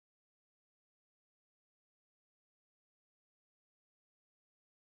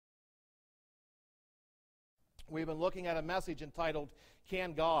we've been looking at a message entitled,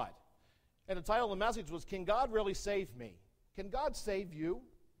 Can God? And the title of the message was, Can God Really Save Me? Can God save you?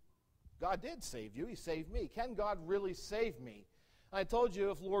 God did save you. He saved me. Can God really save me? I told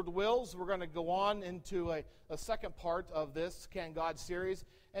you, if Lord wills, we're going to go on into a second part of this Can God series.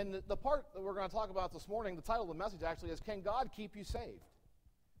 And the part that we're going to talk about this morning, the title of the message actually is, Can God Keep You Saved?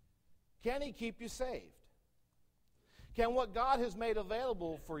 Can He keep you saved? Can what God has made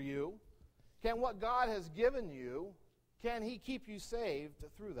available for you, can what God has given you, can He keep you saved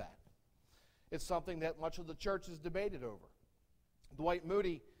through that? It's something that much of the church is debated over. Dwight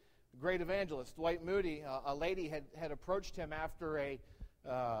Moody, great evangelist, Dwight Moody, a lady had approached him after a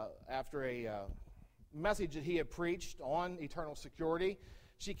message that he had preached on eternal security.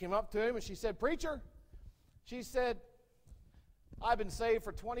 She came up to him and she said, "Preacher," she said, "I've been saved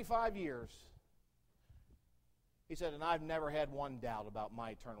for 25 years. He said, "and I've never had one doubt about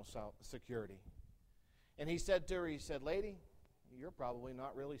my eternal security." And he said to her, he said, "Lady, you're probably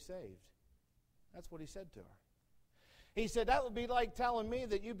not really saved." That's what he said to her. He said, "That would be like telling me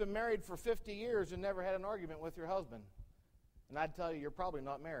that you've been married for 50 years and never had an argument with your husband. And I'd tell you, you're probably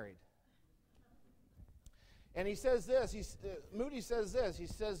not married." And he says this, Moody says this, he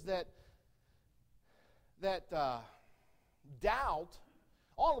says that doubt,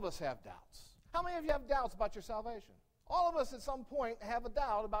 all of us have doubts. How many of you have doubts about your salvation? All of us at some point have a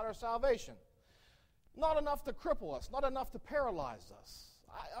doubt about our salvation. Not enough to cripple us, not enough to paralyze us.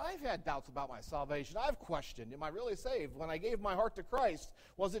 I've had doubts about my salvation. I've questioned, am I really saved? When I gave my heart to Christ,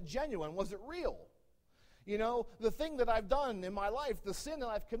 was it genuine? Was it real? You know, the thing that I've done in my life, the sin that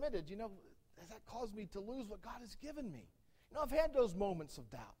I've committed, you know, has that caused me to lose what God has given me? You know, I've had those moments of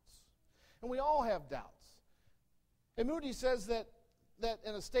doubts. And we all have doubts. And Moody says that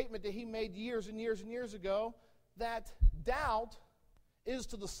in a statement that he made years and years and years ago, that doubt is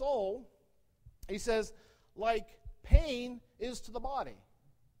to the soul, he says, like pain is to the body.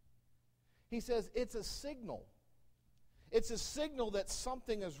 He says it's a signal. It's a signal that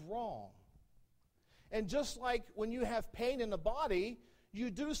something is wrong. And just like when you have pain in the body, you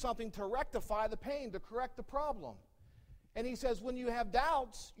do something to rectify the pain, to correct the problem. And he says when you have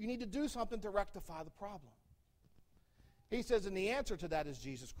doubts, you need to do something to rectify the problem. He says, and the answer to that is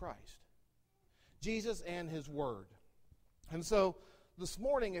Jesus Christ. Jesus and His Word. And so this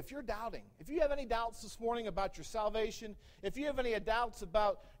morning, if you're doubting, if you have any doubts this morning about your salvation, if you have any doubts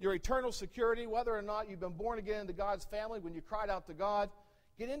about your eternal security, whether or not you've been born again into God's family when you cried out to God,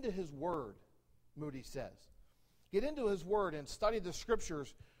 get into His Word, Moody says. Get into His Word and study the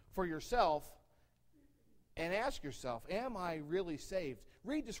Scriptures for yourself and ask yourself, am I really saved?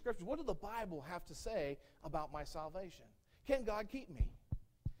 Read the Scriptures. What does the Bible have to say about my salvation? Can God keep me?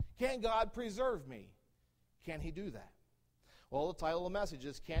 Can God preserve me? Can He do that? Well, the title of the message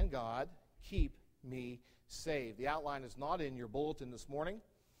is, Can God Keep Me Saved? The outline is not in your bulletin this morning.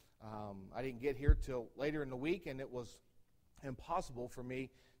 I didn't get here till later in the week, and it was impossible for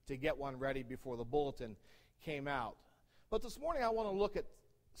me to get one ready before the bulletin came out. But this morning I want to look at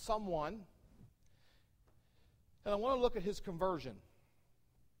someone, and I want to look at his conversion.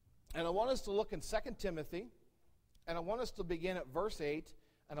 And I want us to look in 2 Timothy, and I want us to begin at verse 8,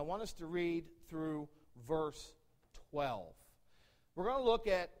 and I want us to read through verse 12. We're going to look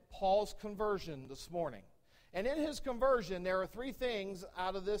at Paul's conversion this morning. And in his conversion, there are three things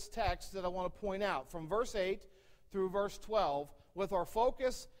out of this text that I want to point out, from verse 8 through verse 12, with our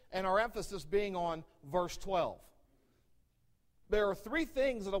focus and our emphasis being on verse 12. There are three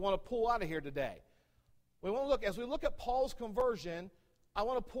things that I want to pull out of here today. As we look at Paul's conversion, I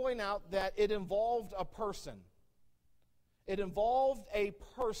want to point out that it involved a person. It involved a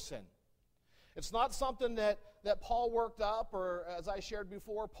person. It's not something that Paul worked up, or as I shared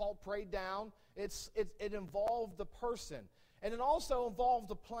before, Paul prayed down. It involved the person. And it also involved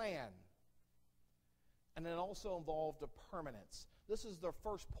a plan. And it also involved a permanence. This is the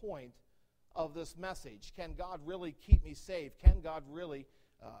first point of this message. Can God really keep me saved? Can God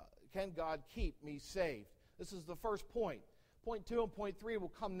keep me saved? This is the first point. Point 2 and point 3 will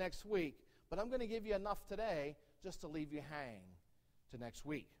come next week. But I'm going to give you enough today just to leave you hang to next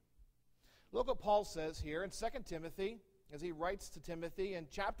week. Look what Paul says here in 2 Timothy, as he writes to Timothy in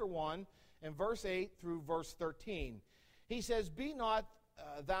chapter 1 and verse 8 through verse 13. He says, "Be not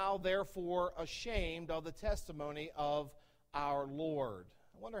thou therefore ashamed of the testimony of our Lord."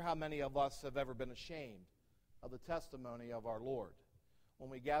 I wonder how many of us have ever been ashamed of the testimony of our Lord. When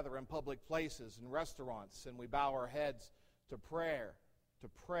we gather in public places and restaurants and we bow our heads to pray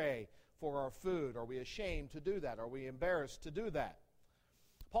for our food, are we ashamed to do that? Are we embarrassed to do that?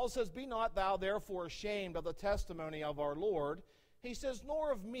 Paul says, "Be not thou therefore ashamed of the testimony of our Lord." He says,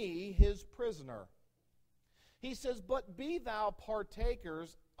 "Nor of me, his prisoner." He says, but be thou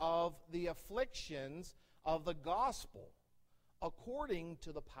partakers of the afflictions of the gospel according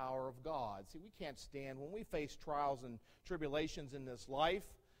to the power of God. See, we can't stand when we face trials and tribulations in this life.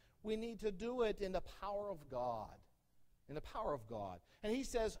 We need to do it in the power of God. In the power of God. And he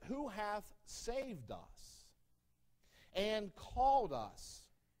says, who hath saved us and called us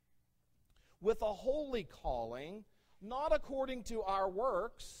with a holy calling, not according to our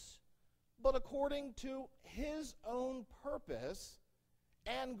works, but according to his own purpose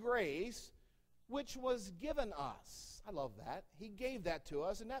and grace, which was given us. I love that. He gave that to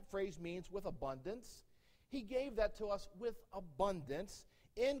us, and that phrase means with abundance. He gave that to us with abundance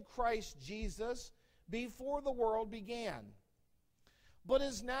in Christ Jesus before the world began, but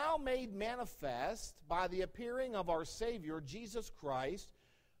is now made manifest by the appearing of our Savior, Jesus Christ,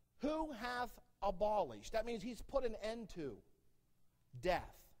 who hath abolished, that means he's put an end to,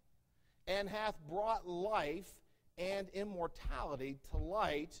 death, and hath brought life and immortality to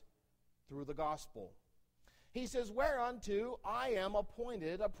light through the gospel. He says, whereunto I am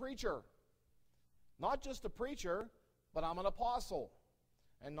appointed a preacher. Not just a preacher, but I'm an apostle.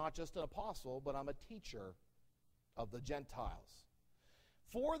 And not just an apostle, but I'm a teacher of the Gentiles.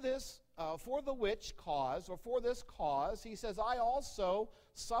 For this cause, he says, I also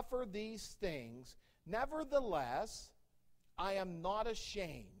suffer these things. Nevertheless, I am not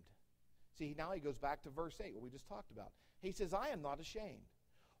ashamed. See, now he goes back to verse 8, what we just talked about. He says, I am not ashamed.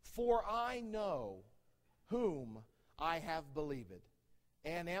 For I know whom I have believed,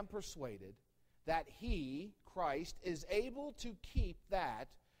 and am persuaded that he, Christ, is able to keep that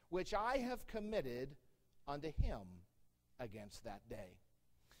which I have committed unto him against that day.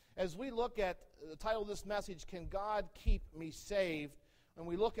 As we look at the title of this message, Can God Keep Me Saved? And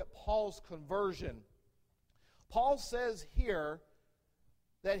we look at Paul's conversion. Paul says here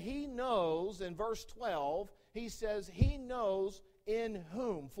that he knows, in verse 12, he says, he knows in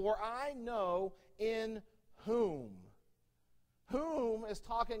whom. For I know in whom. Whom is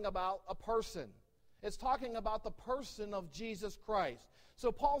talking about a person. It's talking about the person of Jesus Christ.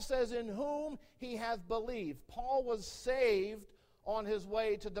 So Paul says, in whom he hath believed. Paul was saved on his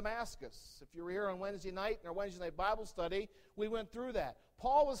way to Damascus. If you were here on Wednesday night in our Wednesday night Bible study, we went through that.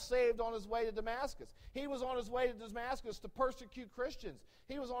 Paul was saved on his way to Damascus. He was on his way to Damascus to persecute Christians.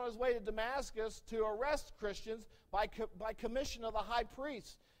 He was on his way to Damascus to arrest Christians by commission of the high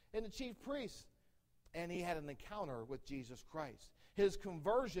priest and the chief priest. And he had an encounter with Jesus Christ. His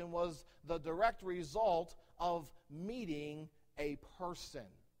conversion was the direct result of meeting a person.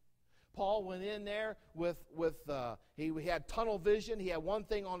 Paul went in there he had tunnel vision. He had one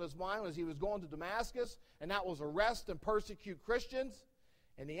thing on his mind as he was going to Damascus, and that was arrest and persecute Christians.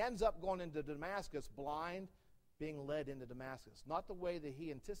 And he ends up going into Damascus blind, being led into Damascus. Not the way that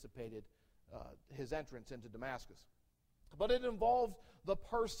he anticipated his entrance into Damascus. But it involved the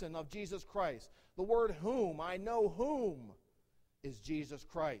person of Jesus Christ. The word whom, I know whom, is Jesus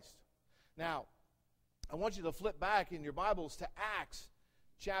Christ. Now, I want you to flip back in your Bibles to Acts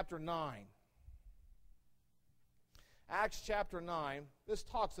chapter 9. Acts chapter 9, this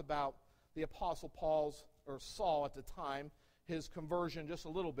talks about the Apostle Paul's, or Saul at the time, his conversion just a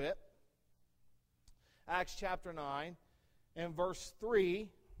little bit. Acts chapter 9, and verse 3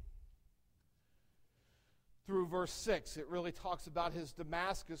 through verse 6. It really talks about his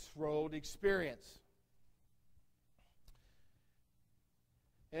Damascus Road experience.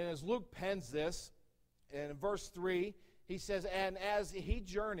 And as Luke pens this, in verse 3, he says, and as he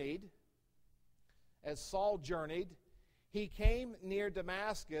journeyed, as Saul journeyed, he came near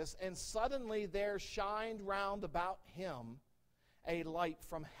Damascus, and suddenly there shined round about him a light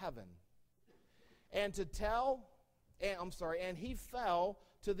from heaven. And he fell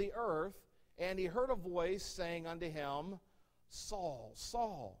to the earth, and he heard a voice saying unto him, Saul,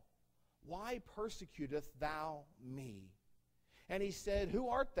 Saul, why persecutest thou me? And he said, Who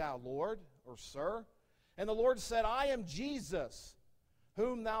art thou, Lord, or sir? And the Lord said, I am Jesus,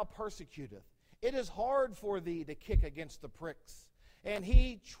 whom thou persecutest. It is hard for thee to kick against the pricks. And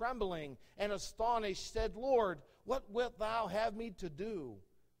he, trembling and astonished, said, Lord, what wilt thou have me to do?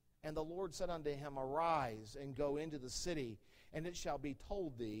 And the Lord said unto him, Arise, and go into the city, and it shall be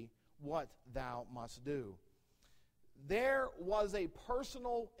told thee what thou must do. There was a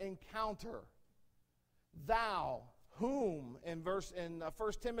personal encounter. Thou, whom, in 2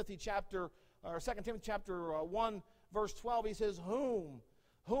 Timothy chapter 1, verse 12, he says, whom?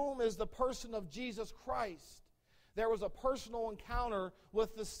 Whom is the person of Jesus Christ. There was a personal encounter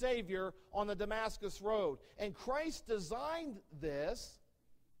with the Savior on the Damascus Road. And Christ designed this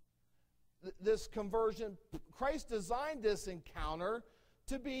conversion. Christ designed this encounter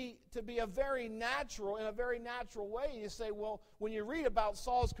to be a very natural, in a very natural way. You say, well, when you read about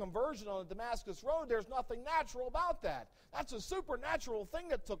Saul's conversion on the Damascus Road, there's nothing natural about that. That's a supernatural thing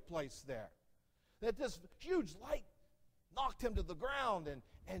that took place there. That this huge light knocked him to the ground,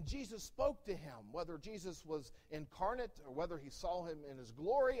 and Jesus spoke to him. Whether Jesus was incarnate or whether he saw him in his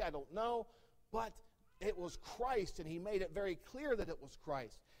glory, I don't know. But it was Christ, and he made it very clear that it was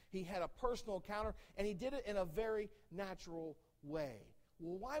Christ. He had a personal encounter, and he did it in a very natural way.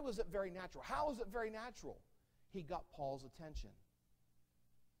 Well, why was it very natural? How was it very natural? He got Paul's attention.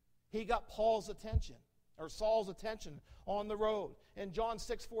 He got Paul's attention, or Saul's attention on the road. In John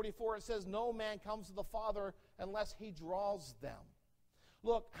 6:44, it says, no man comes to the Father unless he draws them.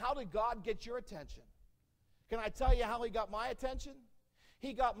 Look, how did God get your attention? Can I tell you how he got my attention?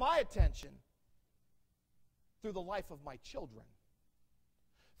 He got my attention through the life of my children,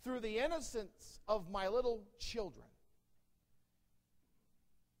 through the innocence of my little children.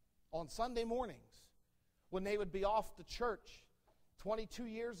 On Sunday mornings, when they would be off to church 22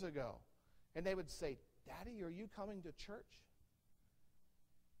 years ago, and they would say, Daddy, are you coming to church?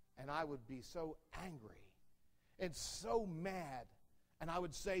 And I would be so angry and so mad, and I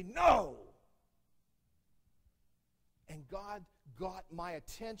would say, no! And God got my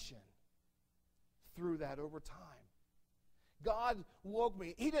attention through that over time. God woke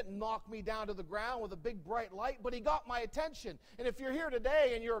me. He didn't knock me down to the ground with a big bright light, but he got my attention. And if you're here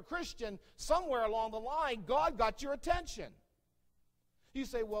today and you're a Christian, somewhere along the line, God got your attention. You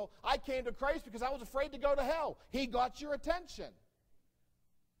say, well, I came to Christ because I was afraid to go to hell. He got your attention.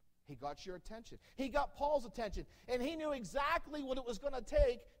 He got your attention. He got Paul's attention. And he knew exactly what it was going to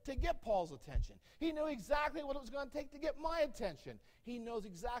take to get Paul's attention. He knew exactly what it was going to take to get my attention. He knows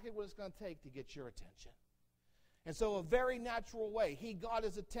exactly what it's going to take to get your attention. And so a very natural way, he got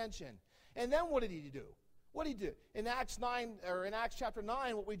his attention. And then what did he do? What did he do? In Acts chapter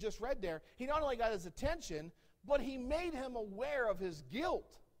 9, what we just read there, he not only got his attention, but he made him aware of his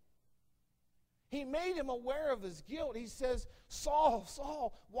guilt. He made him aware of his guilt. He says, Saul,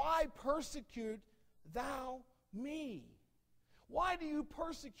 Saul, why persecute thou me? Why do you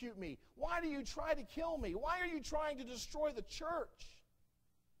persecute me? Why do you try to kill me? Why are you trying to destroy the church?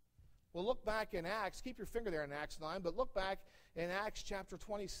 Well, look back in Acts. Keep your finger there in Acts 9, but look back in Acts chapter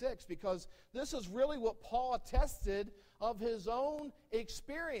 26, because this is really what Paul attested of his own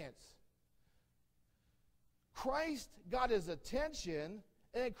experience. Christ got his attention,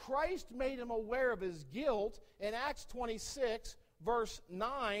 and Christ made him aware of his guilt. In Acts 26, verse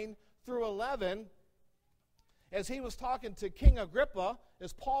 9 through 11, as he was talking to King Agrippa,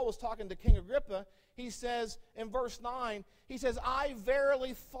 as Paul was talking to King Agrippa, he says in verse 9, he says, I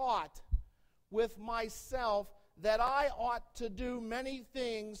verily thought with myself that I ought to do many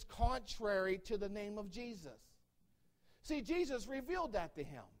things contrary to the name of Jesus. See, Jesus revealed that to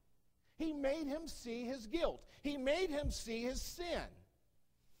him. He made him see his guilt. He made him see his sin.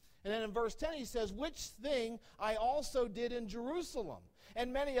 And then in verse 10 he says, which thing I also did in Jerusalem.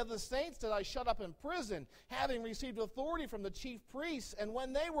 And many of the saints that I shut up in prison, having received authority from the chief priests, and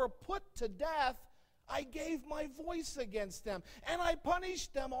when they were put to death, I gave my voice against them, and I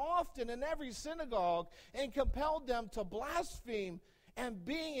punished them often in every synagogue, and compelled them to blaspheme, and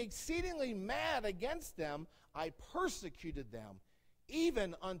being exceedingly mad against them, I persecuted them,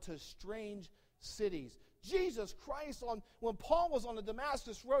 even unto strange cities. Jesus Christ, when Paul was on the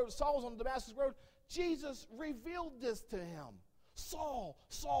Damascus road, Saul was on the Damascus road, Jesus revealed this to him. Saul,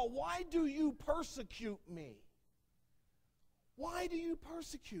 Saul, why do you persecute me? Why do you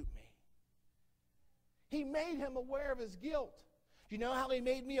persecute me? He made him aware of his guilt. Do you know how he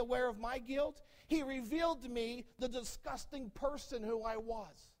made me aware of my guilt? He revealed to me the disgusting person who I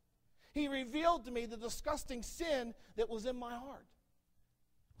was. He revealed to me the disgusting sin that was in my heart.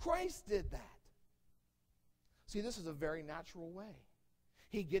 Christ did that. See, this is a very natural way.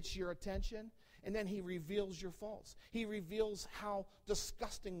 He gets your attention, and then he reveals your faults. He reveals how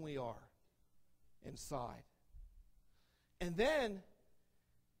disgusting we are inside. And then,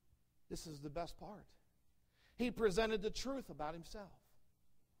 this is the best part. He presented the truth about himself.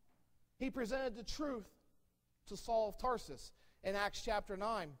 He presented the truth to Saul of Tarsus in Acts chapter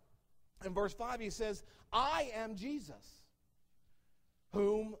 9. In verse 5 he says, I am Jesus,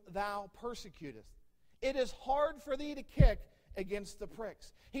 whom thou persecutest. It is hard for thee to kick against the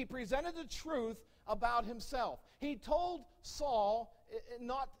pricks. He presented the truth about himself. He told Saul,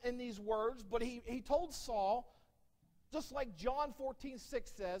 not in these words, but he told Saul, just like John 14:6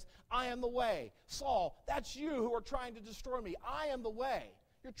 says, I am the way. Saul, that's you who are trying to destroy me. I am the way.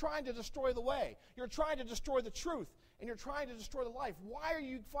 You're trying to destroy the way. You're trying to destroy the truth. And you're trying to destroy the life. Why are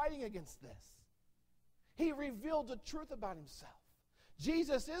you fighting against this? He revealed the truth about himself.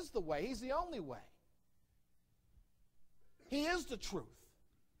 Jesus is the way. He's the only way. He is the truth.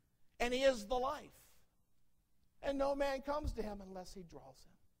 And he is the life. And no man comes to him unless he draws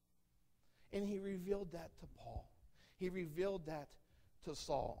him. And he revealed that to Paul. He revealed that to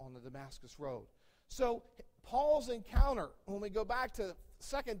Saul on the Damascus Road. So Paul's encounter, when we go back to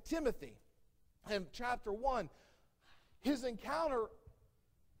 2 Timothy in chapter 1, his encounter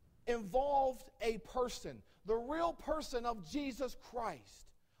involved a person, the real person of Jesus Christ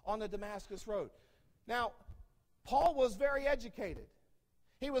on the Damascus Road. Now, Paul was very educated.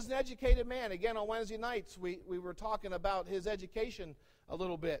 He was an educated man. Again, on Wednesday nights, we were talking about his education a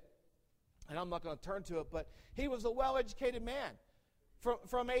little bit. And I'm not going to turn to it, but he was a well-educated man.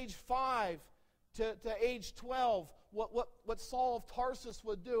 From age 5 to age 12, what Saul of Tarsus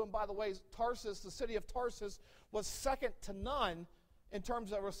would do, and by the way, Tarsus, the city of Tarsus, was second to none in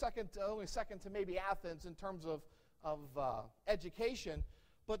terms of, or only second to maybe Athens in terms of education.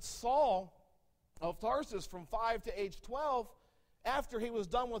 But Saul of Tarsus, from 5 to age 12, after he was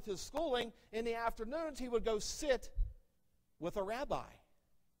done with his schooling, in the afternoons he would go sit with a rabbi.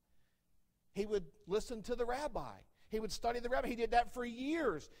 He would listen to the rabbi. He would study the rabbi. He did that for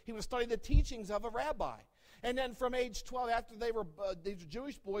years. He would study the teachings of a rabbi. And then from age 12, after they were, these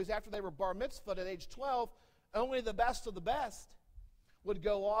Jewish boys, after they were bar mitzvahed at age 12, only the best of the best would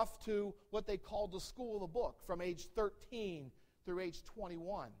go off to what they called the school of the book from age 13 through age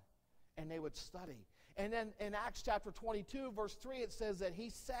 21. And they would study. And then in Acts chapter 22, verse 3, it says that he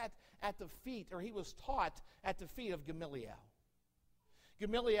sat at the feet, or he was taught at the feet of Gamaliel.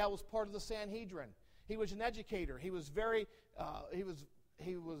 Gamaliel was part of the Sanhedrin. He was an educator. He was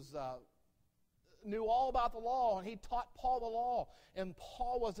knew all about the law, and he taught Paul the law. And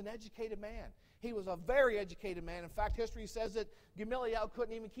Paul was an educated man. He was a very educated man. In fact, history says that Gamaliel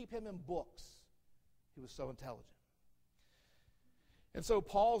couldn't even keep him in books. He was so intelligent. And so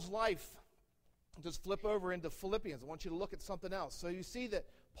Paul's life, just flip over into Philippians. I want you to look at something else. So you see that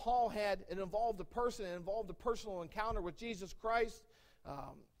Paul it involved a person, it involved a personal encounter with Jesus Christ.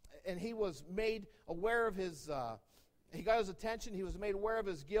 And he was made aware of his, he got his attention, he was made aware of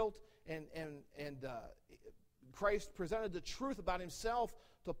his guilt, and Christ presented the truth about himself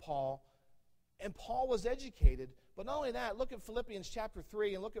to Paul, and Paul was educated. But not only that, look at Philippians chapter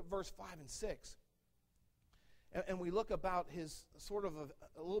 3 and look at verse 5 and 6. And we look about his sort of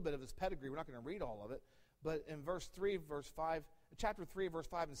a little bit of his pedigree. We're not going to read all of it, but in chapter 3, verse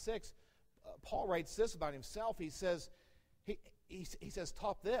 5 and 6, Paul writes this about himself. He says, he says,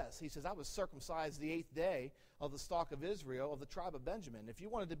 top this. He says, I was circumcised the 8th day of the stock of Israel, of the tribe of Benjamin. If you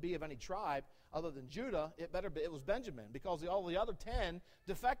wanted to be of any tribe other than Judah, it was Benjamin, because all the other 10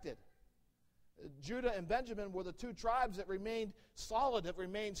 defected. Judah and Benjamin were the two tribes that remained solid, that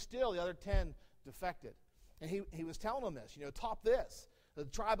remained still. The other 10 defected. And he was telling them this, top this, the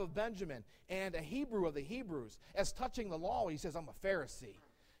tribe of Benjamin, and a Hebrew of the Hebrews. As touching the law, he says, I'm a Pharisee.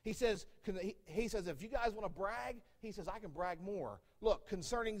 He says, if you guys want to brag, he says, I can brag more. Look,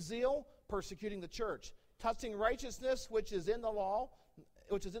 concerning zeal, persecuting the church. Touching righteousness, which is in the law,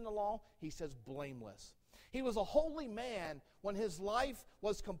 he says, blameless. He was a holy man when his life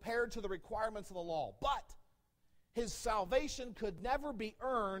was compared to the requirements of the law. But his salvation could never be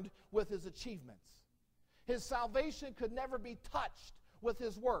earned with his achievements. His salvation could never be touched with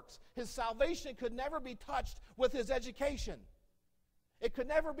his works. His salvation could never be touched with his education. It could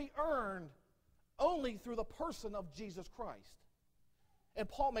never be earned only through the person of Jesus Christ. And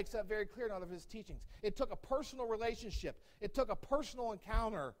Paul makes that very clear in all of his teachings. It took a personal relationship. It took a personal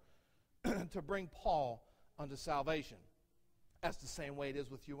encounter to bring Paul unto salvation. That's the same way it is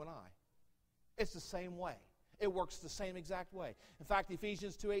with you and I. It's the same way. It works the same exact way. In fact,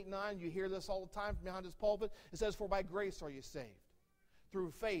 Ephesians 2:8-9, you hear this all the time from behind this pulpit. It says, for by grace are you saved, through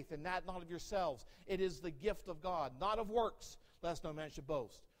faith, and that not of yourselves. It is the gift of God, not of works, lest no man should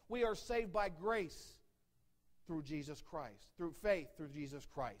boast. We are saved by grace through Jesus Christ, through faith through Jesus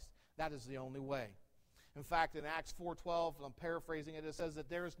Christ. That is the only way. In fact, in Acts 4:12, and I'm paraphrasing it, it says that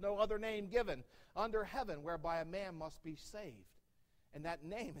there is no other name given under heaven whereby a man must be saved. And that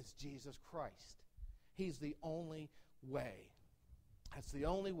name is Jesus Christ. He's the only way. That's the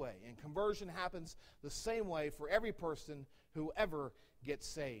only way. And conversion happens the same way for every person who ever gets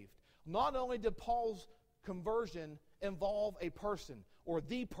saved. Not only did Paul's conversion involve a person or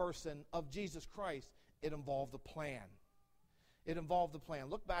the person of Jesus Christ, it involved a plan. It involved a plan.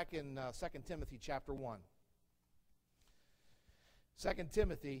 Look back in 2 Timothy chapter 1. 2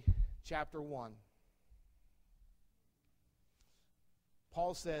 Timothy chapter 1.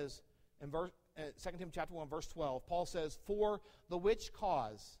 Paul says in 2 Timothy chapter 1, verse 12, Paul says, for the which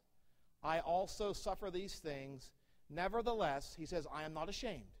cause I also suffer these things, Nevertheless, he says, I am not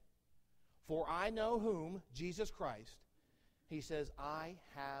ashamed, for I know whom, Jesus Christ, he says, I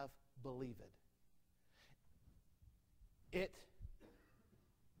have believed.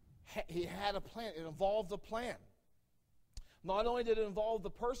 He had a plan. It involved a plan. Not only did it involve the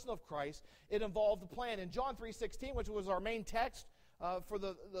person of Christ, it involved the plan. In John 3:16, which was our main text for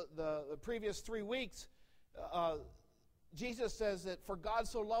the previous 3 weeks, Jesus says that for God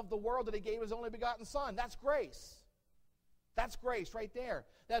so loved the world that he gave his only begotten Son. That's grace. That's grace right there.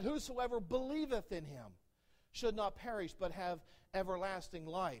 That whosoever believeth in him should not perish but have everlasting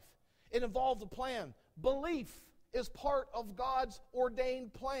life. It involved a plan. Belief is part of God's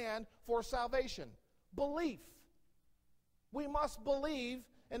ordained plan for salvation. Belief. We must believe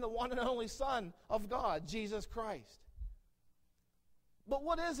in the one and only Son of God, Jesus Christ. But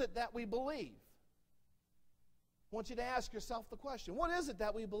what is it that we believe? I want you to ask yourself the question, what is it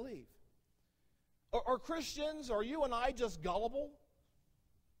that we believe? Are Christians, are you and I just gullible?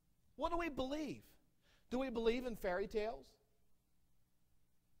 What do we believe? Do we believe in fairy tales?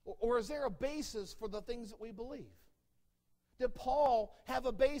 Or is there a basis for the things that we believe? Did Paul have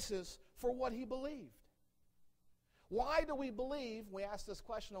a basis for what he believed? Why do we believe, we asked this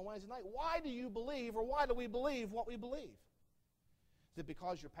question on Wednesday night, why do you believe or why do we believe what we believe? Is it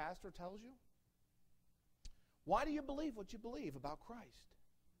because your pastor tells you? Why do you believe what you believe about Christ?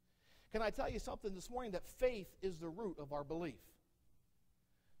 Can I tell you something this morning? That faith is the root of our belief.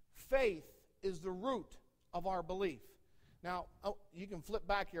 Faith is the root of our belief. Now, you can flip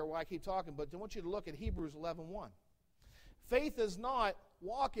back here while I keep talking, but I want you to look at Hebrews 11:1. Faith is not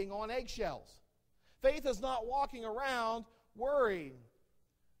walking on eggshells. Faith is not walking around worrying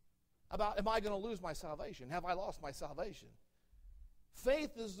about, am I going to lose my salvation? Have I lost my salvation?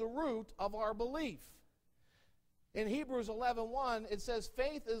 Faith is the root of our belief. In Hebrews 11:1, it says,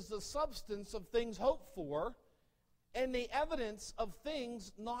 faith is the substance of things hoped for and the evidence of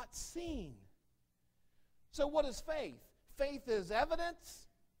things not seen. So what is faith? Faith is evidence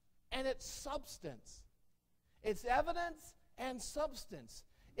and it's substance. It's evidence and substance.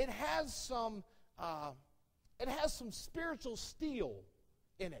 It has some spiritual steel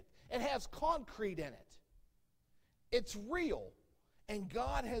in it. It has concrete in it. It's real. And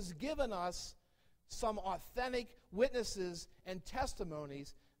God has given us some authentic witnesses and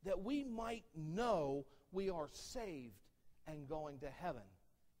testimonies that we might know we are saved and going to heaven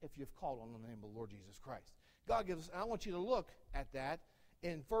if you've called on the name of the Lord Jesus Christ. God gives us, and I want you to look at that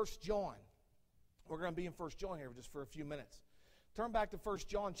in 1 John. We're going to be in 1 John here just for a few minutes. Turn back to 1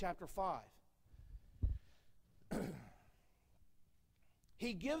 John chapter 5.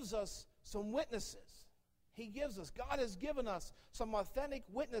 He gives us some witnesses. God has given us some authentic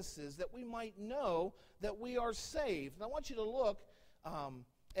witnesses that we might know that we are saved. And I want you to look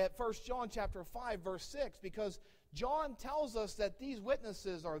at 1 John chapter 5, verse 6, because John tells us that these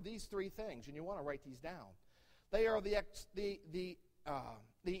witnesses are these three things, and you want to write these down. They are the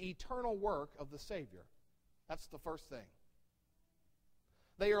eternal work of the Savior. That's the first thing.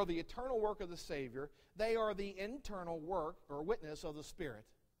 They are the eternal work of the Savior. They are the internal work or witness of the Spirit.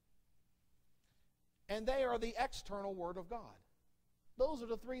 And they are the external Word of God. Those are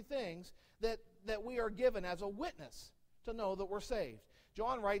the three things that we are given as a witness to know that we're saved.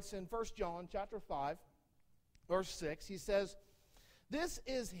 John writes in 1 John chapter 5, verse 6, he says, "This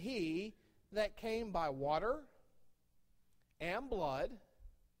is he that came by water and blood,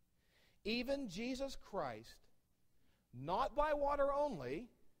 even Jesus Christ, not by water only,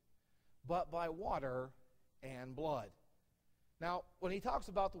 but by water and blood." Now, when he talks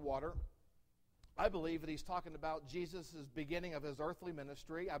about the water, I believe that he's talking about Jesus' beginning of his earthly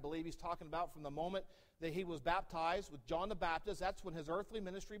ministry. I believe he's talking about from the moment that he was baptized with John the Baptist. That's when his earthly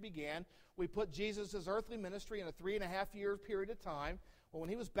ministry began. We put Jesus' earthly ministry in a 3.5-year period of time. Well, when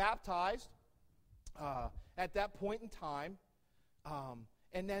he was baptized, at that point in time,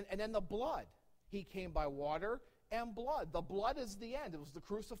 and then the blood. He came by water and blood. The blood is the end. It was the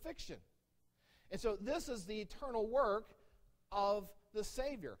crucifixion. And so this is the eternal work of the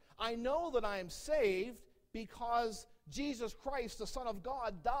Savior. I know that I am saved because Jesus Christ, the Son of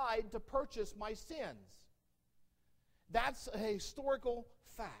God, died to purchase my sins. That's a historical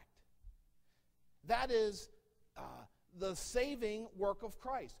fact. That is the saving work of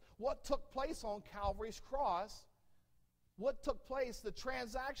Christ. What took place on Calvary's cross, the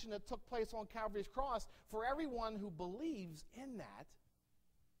transaction that took place on Calvary's cross, for everyone who believes in that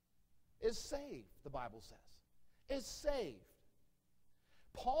is saved, the Bible says. Is saved.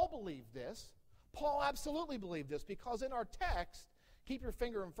 Paul believed this. Paul absolutely believed this because in our text, keep your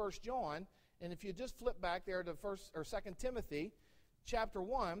finger in 1 John, and if you just flip back there to 2 Timothy chapter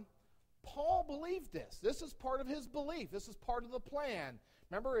 1, Paul believed this. This is part of his belief. This is part of the plan.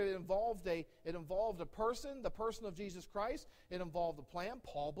 Remember, it involved a person, the person of Jesus Christ. It involved a plan.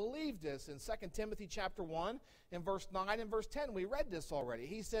 Paul believed this. In 2 Timothy chapter 1, in verse 9 and verse 10, we read this already.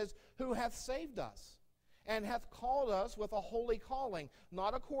 He says, who hath saved us, and hath called us with a holy calling,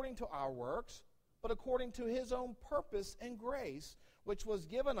 not according to our works, but according to his own purpose and grace, which was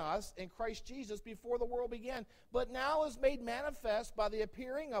given us in Christ Jesus before the world began, but now is made manifest by the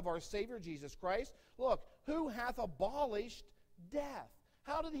appearing of our Savior Jesus Christ. Look, who hath abolished death.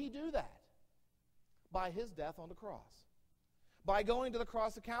 How did he do that? By his death on the cross. By going to the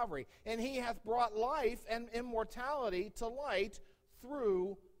cross of Calvary. And he hath brought life and immortality to light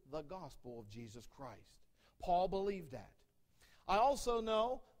through the gospel of Jesus Christ. Paul believed that. I also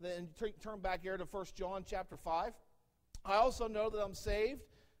know that, and turn back here to 1 John chapter 5, I also know that I'm saved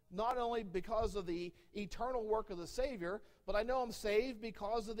not only because of the eternal work of the Savior, but I know I'm saved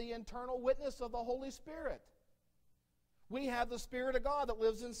because of the internal witness of the Holy Spirit. We have the Spirit of God that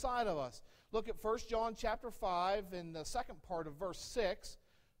lives inside of us. Look at 1 John chapter 5 in the second part of verse 6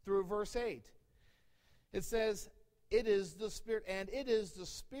 through verse 8. It says, it is the Spirit, and it is the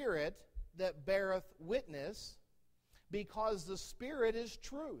Spirit that beareth witness, because the Spirit is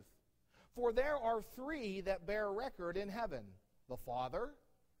truth. For there are three that bear record in heaven, the Father,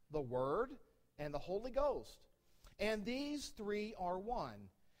 the Word, and the Holy Ghost. And these three are one.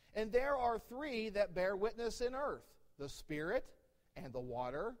 And there are three that bear witness in earth, the Spirit, and the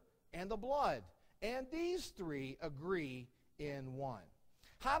water, and the blood. And these three agree in one.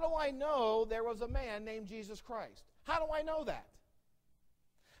 How do I know there was a man named Jesus Christ? How do I know that?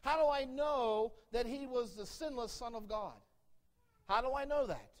 How do I know that he was the sinless Son of God? How do I know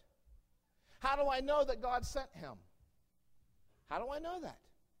that? How do I know that God sent him? How do I know that?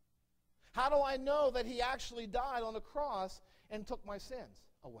 How do I know that he actually died on the cross and took my sins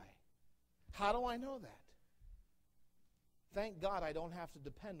away? How do I know that? Thank God I don't have to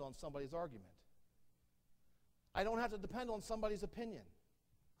depend on somebody's argument. I don't have to depend on somebody's opinion.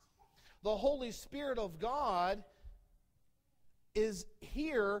 The Holy Spirit of God is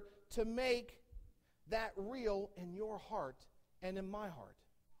here to make that real in your heart and in my heart.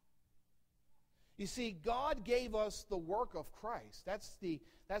 You see, God gave us the work of Christ. That's the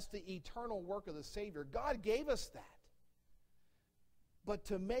eternal work of the Savior. God gave us that. But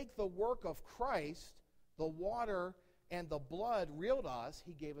to make the work of Christ, the water and the blood real to us,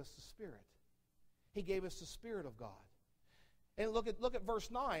 he gave us the Spirit. He gave us the Spirit of God. And look at verse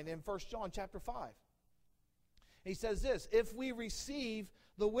 9 in 1 John chapter 5. He says this, if we receive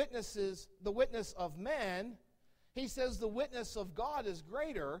the witness of men, he says the witness of God is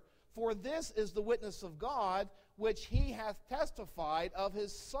greater, for this is the witness of God, which he hath testified of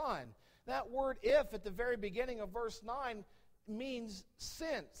his Son. That word if at the very beginning of verse 9 means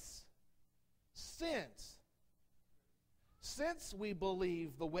since. Since. Since we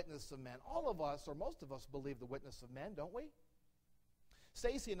believe the witness of men. All of us, or most of us, believe the witness of men, don't we?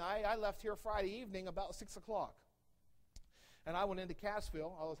 Stacy and I left here Friday evening about 6 o'clock. And I went into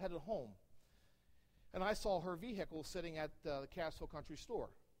Cassville. I was headed home. And I saw her vehicle sitting at the Cassville Country Store.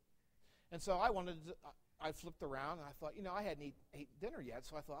 And so I flipped around, and I thought, I hadn't ate dinner yet,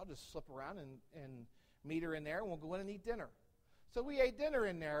 so I thought I'll just slip around and meet her in there, and we'll go in and eat dinner. So we ate dinner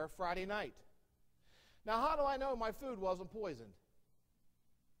in there Friday night. Now, how do I know my food wasn't poisoned?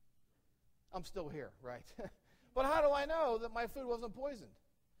 I'm still here, right? But how do I know that my food wasn't poisoned?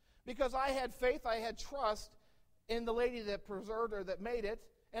 Because I had faith, I had trust in the lady that preserved or that made it,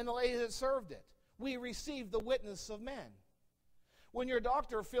 and the lady that served it. We received the witness of men. When your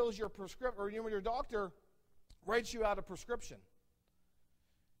doctor fills your prescription, or when your doctor writes you out a prescription,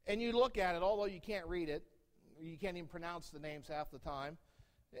 and you look at it, although you can't read it, you can't even pronounce the names half the time,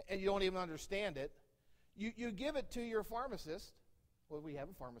 and you don't even understand it, you give it to your pharmacist. Well, we have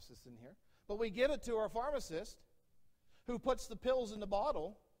a pharmacist in here. But we give it to our pharmacist, who puts the pills in the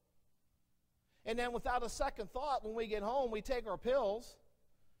bottle, and then without a second thought, when we get home, we take our pills,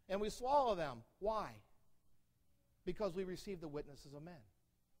 and we swallow them. Why? Because we receive the witnesses of men.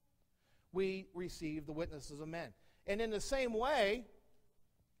 We receive the witnesses of men. And in the same way,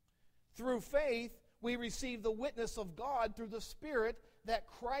 through faith, we receive the witness of God through the Spirit that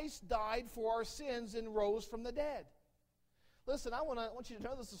Christ died for our sins and rose from the dead. Listen, I want you to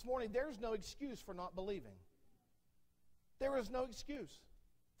know this morning. There's no excuse for not believing. There is no excuse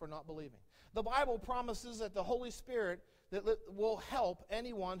for not believing. The Bible promises that the Holy Spirit that will help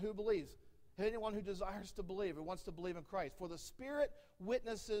anyone who believes, anyone who desires to believe or wants to believe in Christ. For the Spirit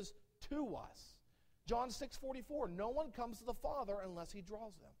witnesses to us. John 6:44, no one comes to the Father unless he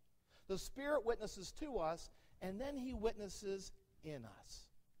draws them. The Spirit witnesses to us, and then he witnesses in us.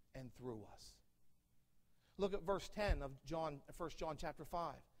 and through us. Look at verse 10 of 1 John chapter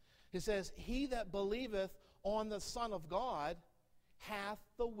 5. It says, he that believeth on the Son of God hath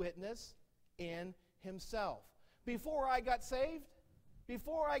the witness in himself. Before I got saved,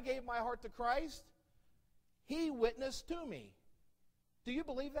 before I gave my heart to Christ, he witnessed to me. Do you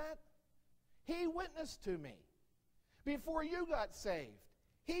believe that? He witnessed to me. Before you got saved,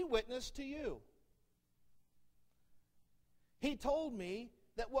 he witnessed to you. He told me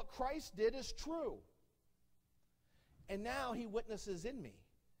that what Christ did is true. And now he witnesses in me.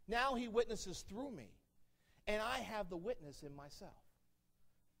 Now he witnesses through me. And I have the witness in myself.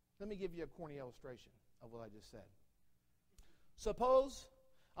 Let me give you a corny illustration of what I just said. Suppose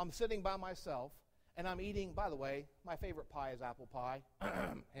I'm sitting by myself and I'm eating, by the way, my favorite pie is apple pie.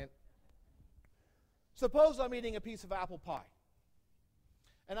 And suppose I'm eating a piece of apple pie.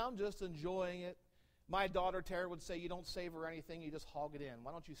 And I'm just enjoying it. My daughter Tara would say, you don't savor anything, you just hog it in.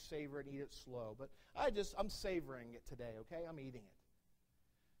 Why don't you savor it and eat it slow? But I'm savoring it today, okay? I'm eating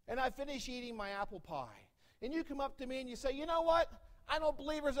it. And I finish eating my apple pie. And you come up to me and you say, you know what? I don't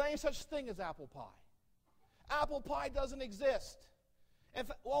believe there's any such thing as apple pie. Apple pie doesn't exist.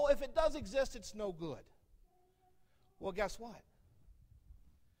 If it does exist, it's no good. Well, guess what?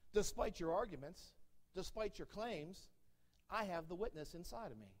 Despite your arguments, despite your claims, I have the witness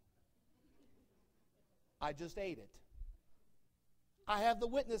inside of me. I just ate it. I have the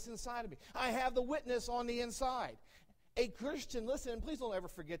witness inside of me. I have the witness on the inside. A Christian, listen, please don't ever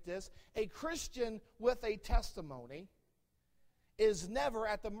forget this. A Christian with a testimony is never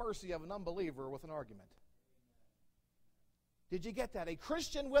at the mercy of an unbeliever with an argument. Did you get that? A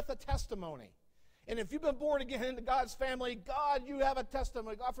Christian with a testimony. And if you've been born again into God's family, God, you have a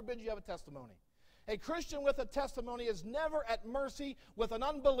testimony. God forbid you have a testimony. A Christian with a testimony is never at mercy with an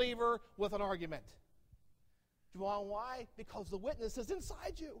unbeliever with an argument. Do you want why? Because the witness is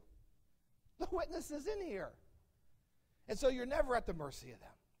inside you. The witness is in here. And so you're never at the mercy of them.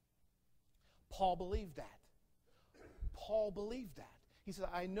 Paul believed that. Paul believed that. He said,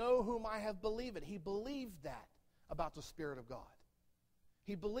 I know whom I have believed. He believed that about the Spirit of God.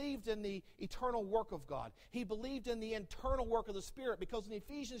 He believed in the eternal work of God. He believed in the internal work of the Spirit, because in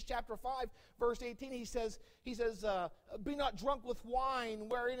Ephesians chapter 5, verse 18, he says, be not drunk with wine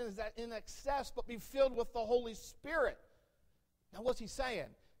wherein is that in excess, but be filled with the Holy Spirit. Now what's he saying?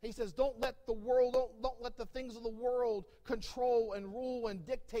 He says, don't let the things of the world control and rule and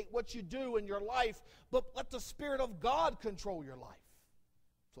dictate what you do in your life, but let the Spirit of God control your life.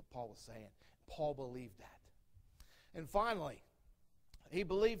 That's what Paul was saying. Paul believed that. And finally, he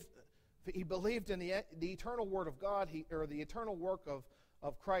believed in the eternal word of God, or the eternal work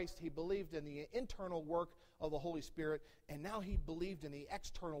of Christ. He believed in the internal work of the Holy Spirit, and now he believed in the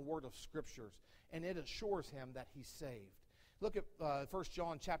external word of Scriptures, and it assures him that he's saved. Look at 1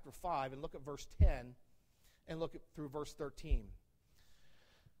 John chapter 5, and look at verse 10, and look through verse 13.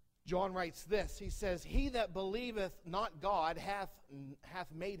 John writes this. He says, he that believeth not God hath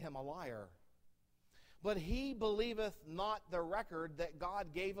made him a liar. But he believeth not the record that God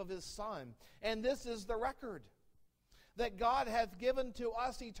gave of his Son. And this is the record, that God hath given to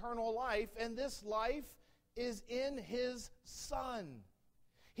us eternal life, and this life is in his Son.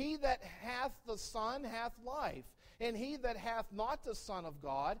 He that hath the Son hath life, and he that hath not the Son of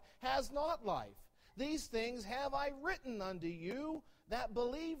God has not life. These things have I written unto you that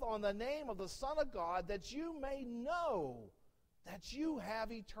believe on the name of the Son of God, that you may know that you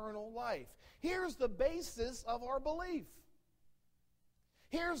have eternal life. Here's the basis of our belief.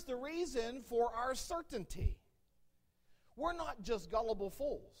 Here's the reason for our certainty. We're not just gullible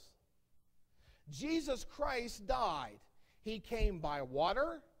fools. Jesus Christ died. He came by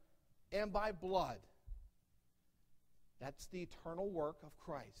water and by blood. That's the eternal work of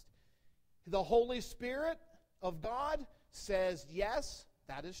Christ. The Holy Spirit of God says, yes,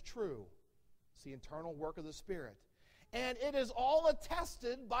 that is true. It's the eternal work of the Spirit. And it is all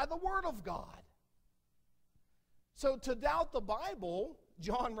attested by the Word of God. So to doubt the Bible,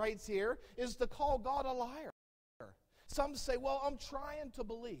 John writes here, is to call God a liar. Some say, well, I'm trying to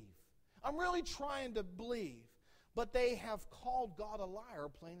believe. I'm really trying to believe. But they have called God a liar,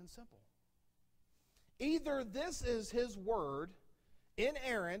 plain and simple. Either this is His Word,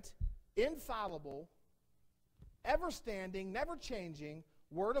 inerrant, infallible, ever-standing, never-changing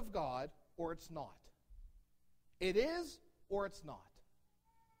Word of God, or it's not. It is or it's not.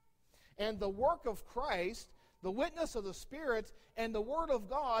 And the work of Christ, the witness of the Spirit, and the Word of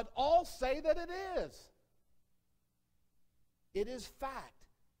God all say that it is. It is fact.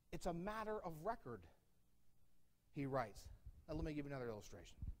 It's a matter of record, he writes. Now let me give you another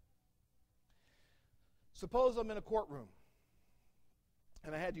illustration. Suppose I'm in a courtroom,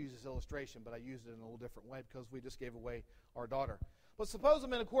 And I had to use this illustration, but I used it in a little different way because we just gave away our daughter. But suppose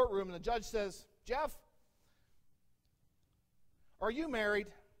I'm in a courtroom and the judge says, Jeff, are you married?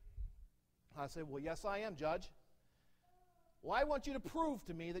 I say, well, yes, I am, Judge. Well, I want you to prove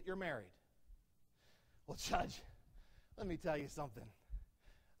to me that you're married. Well, Judge, let me tell you something.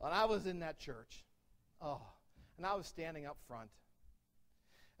 When I was in that church, and I was standing up front,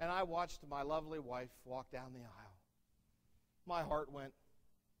 and I watched my lovely wife walk down the aisle, my heart went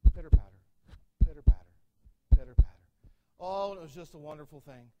pitter-patter, pitter-patter, pitter-patter. Oh, it was just a wonderful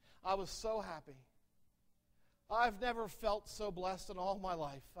thing. I was so happy. I've never felt so blessed in all my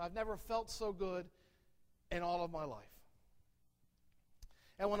life. I've never felt so good in all of my life.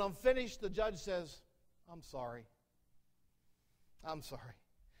 And when I'm finished, the judge says, I'm sorry. I'm sorry.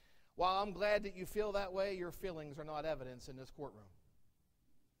 While I'm glad that you feel that way, your feelings are not evidence in this courtroom.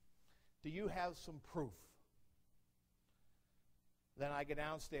 Do you have some proof? Then I go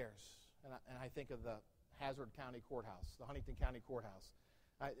downstairs, and I think of the Hazard County Courthouse, the Huntington County Courthouse.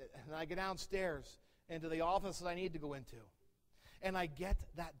 And I go downstairs into the office that I need to go into, and I get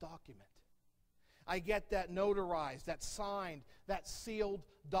that document. I get that notarized, that signed, that sealed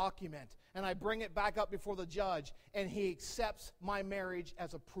document, and I bring it back up before the judge, and he accepts my marriage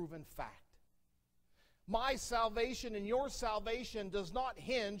as a proven fact. My salvation and your salvation does not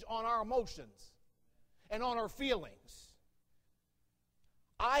hinge on our emotions and on our feelings.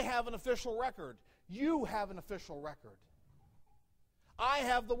 I have an official record. You have an official record. I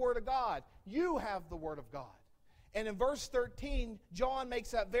have the Word of God. You have the Word of God. And in verse 13, John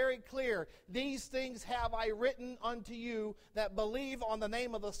makes that very clear. These things have I written unto you that believe on the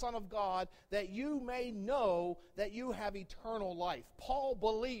name of the Son of God, that you may know that you have eternal life. Paul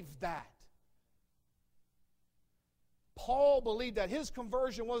believed that. Paul believed that. His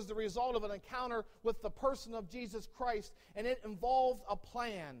conversion was the result of an encounter with the person of Jesus Christ, and it involved a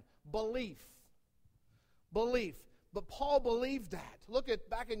plan, belief. Belief. But Paul believed that. Look at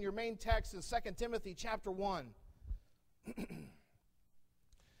back in your main text in 2 Timothy chapter 1.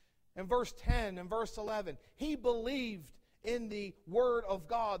 In verse 10 and verse 11, he believed in the Word of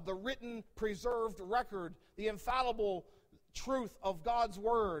God, the written, preserved record, the infallible truth of God's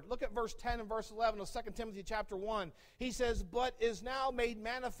Word. Look at verse 10 and verse 11 of 2 Timothy chapter 1. He says, but is now made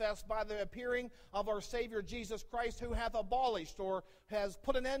manifest by the appearing of our Savior Jesus Christ, who hath abolished or has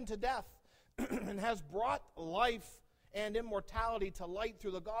put an end to death and has brought life and immortality to light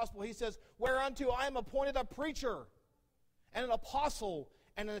through the gospel. He says, whereunto I am appointed a preacher and an apostle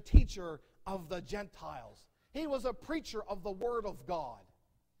and a teacher of the Gentiles. He was a preacher of the Word of God.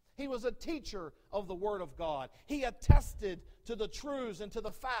 He was a teacher of the Word of God. He attested to the truths and to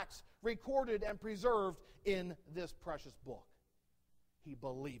the facts recorded and preserved in this precious book. He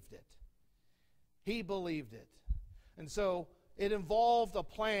believed it. He believed it. And so it involved a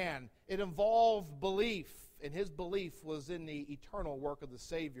plan. It involved belief. And his belief was in the eternal work of the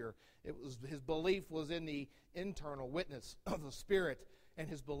Savior. His belief was in the internal witness of the Spirit, and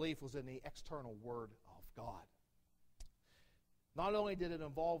his belief was in the external Word of God. Not only did it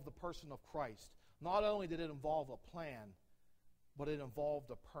involve the person of Christ, not only did it involve a plan, but it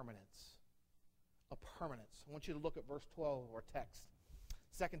involved a permanence. A permanence. I want you to look at verse 12 of our text.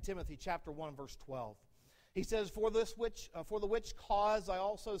 2 Timothy chapter 1, verse 12. He says, for the which cause I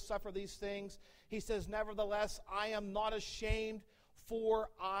also suffer these things. He says, nevertheless, I am not ashamed, we're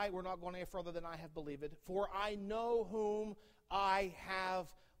not going any further than I have believed, for I know whom I have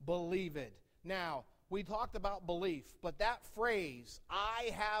believed. Now, we talked about belief, but that phrase,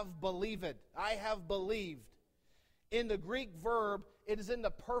 I have believed, in the Greek verb, it is in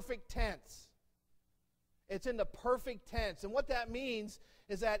the perfect tense. It's in the perfect tense. And what that means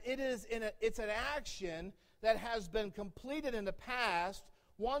is that it's an action that has been completed in the past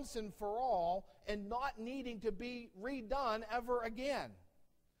once and for all and not needing to be redone ever again.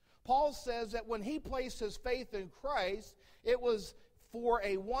 Paul says that when he placed his faith in Christ, it was for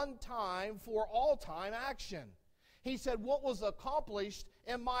a one-time, for all-time action. He said what was accomplished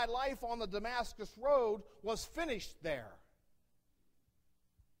in my life on the Damascus Road was finished there.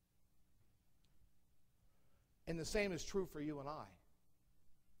 And the same is true for you and I.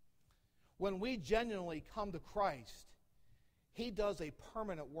 When we genuinely come to Christ, He does a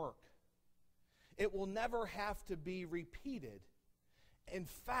permanent work. It will never have to be repeated. In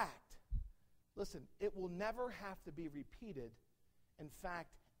fact, listen, it will never have to be repeated. In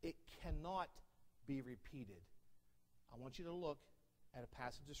fact, it cannot be repeated. I want you to look at a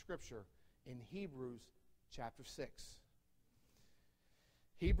passage of Scripture in Hebrews chapter 6.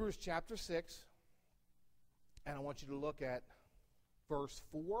 Hebrews chapter 6, and I want you to look at verse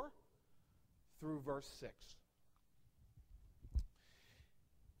 4 through verse 6.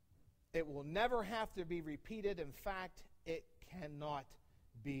 It will never have to be repeated. In fact, it cannot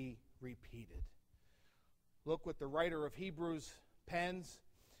be repeated. Look what the writer of Hebrews pens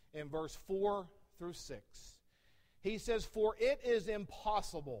in verse 4 through 6. He says, "For it is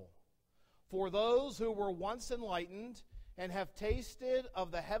impossible for those who were once enlightened and have tasted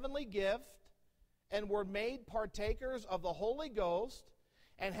of the heavenly gift and were made partakers of the Holy Ghost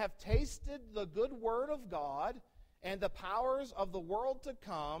and have tasted the good word of God and the powers of the world to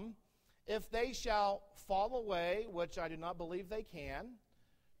come, if they shall fall away, which I do not believe they can,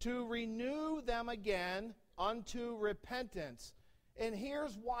 to renew them again unto repentance." And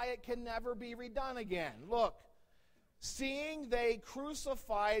here's why it can never be redone again. Look, "seeing they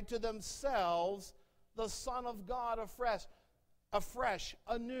crucified to themselves the Son of God afresh,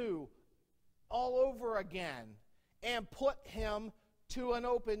 anew, all over again, and put him to an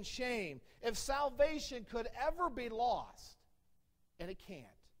open shame." If salvation could ever be lost, and it can't,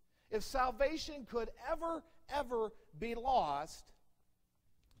 if salvation could ever be lost,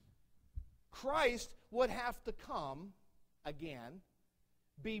 Christ would have to come again,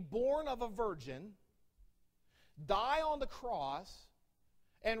 be born of a virgin, die on the cross,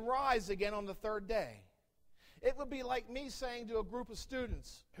 and rise again on the third day. It would be like me saying to a group of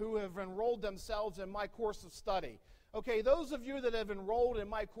students who have enrolled themselves in my course of study, okay, those of you that have enrolled in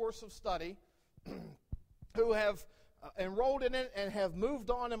my course of study, who have enrolled in it and have moved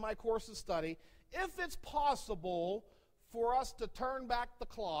on in my course of study, if it's possible for us to turn back the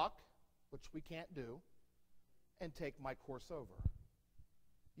clock, which we can't do, and take my course over.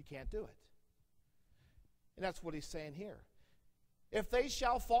 You can't do it. And that's what he's saying here. "If they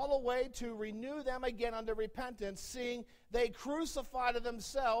shall fall away, to renew them again unto repentance, seeing they crucify to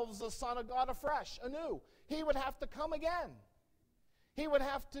themselves the Son of God afresh, anew." He would have to come again. He would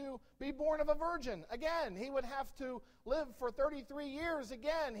have to be born of a virgin again. He would have to live for 33 years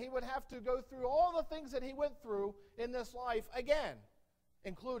again. He would have to go through all the things that he went through in this life again,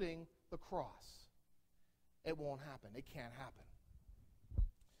 including the cross. It won't happen. It can't happen.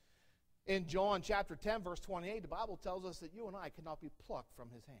 In John chapter 10, verse 28, the Bible tells us that you and I cannot be plucked from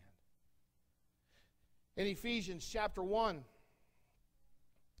his hand. In Ephesians chapter 1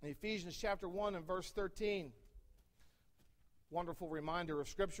 and verse 13, wonderful reminder of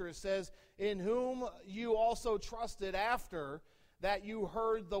Scripture, it says, "In whom you also trusted after that you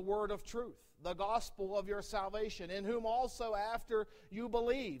heard the word of truth, the gospel of your salvation, in whom also after you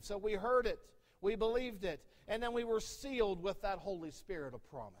believed." So we heard it, we believed it, and then we were sealed with that Holy Spirit of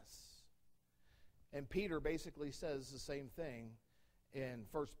promise. And Peter basically says the same thing in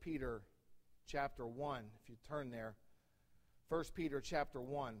 1 Peter chapter 1. If you turn there, 1 Peter chapter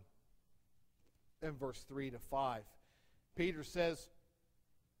 1 and verse 3 to 5. Peter says,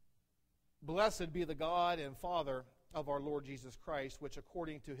 "Blessed be the God and Father of our Lord Jesus Christ, which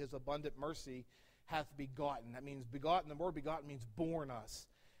according to his abundant mercy hath begotten." That means begotten. The word begotten means born us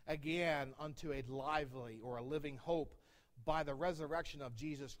again unto a lively or a living hope by the resurrection of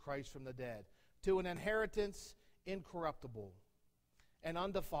Jesus Christ from the dead, to an inheritance incorruptible and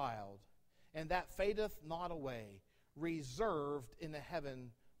undefiled, and that fadeth not away, reserved in the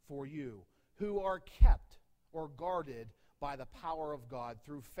heaven for you, who are kept or guarded by the power of God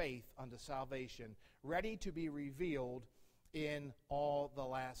through faith unto salvation, ready to be revealed in all the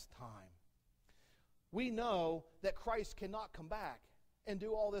last time. We know that Christ cannot come back and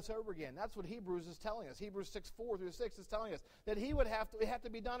do all this over again. That's what Hebrews is telling us. Hebrews 6:4 through 6 is telling us that it have to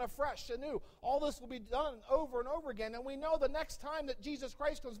be done afresh, anew. All this will be done over and over again. And we know the next time that Jesus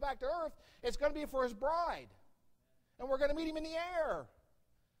Christ comes back to earth, it's going to be for his bride. And we're going to meet him in the air.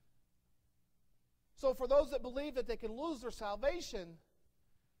 So for those that believe that they can lose their salvation,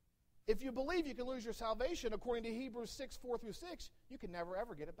 if you believe you can lose your salvation, according to Hebrews 6:4 through 6, you can never,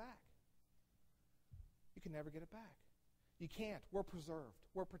 ever get it back. You can never get it back. You can't. We're preserved.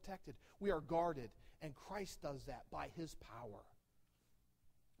 We're protected. We are guarded. And Christ does that by his power.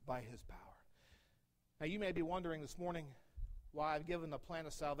 By his power. Now you may be wondering this morning why I've given the plan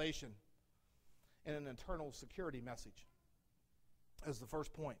of salvation and an eternal security message as the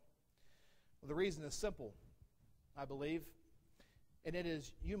first point. Well, the reason is simple, I believe, and it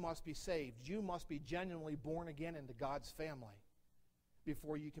is you must be saved. You must be genuinely born again into God's family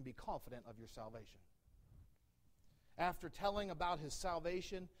before you can be confident of your salvation. After telling about his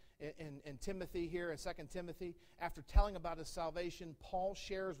salvation in Timothy here, in 2 Timothy, after telling about his salvation, Paul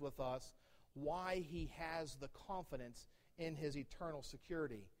shares with us why he has the confidence in his eternal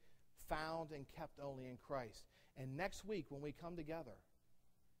security, found and kept only in Christ. And next week when we come together,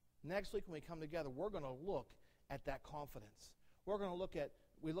 we're going to look at that confidence.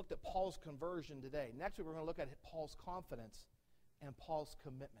 We looked at Paul's conversion today. Next week we're going to look at Paul's confidence and Paul's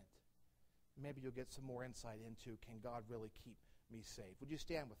commitment. maybe you'll get some more insight into, can God really keep me safe? Would you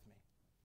stand with me?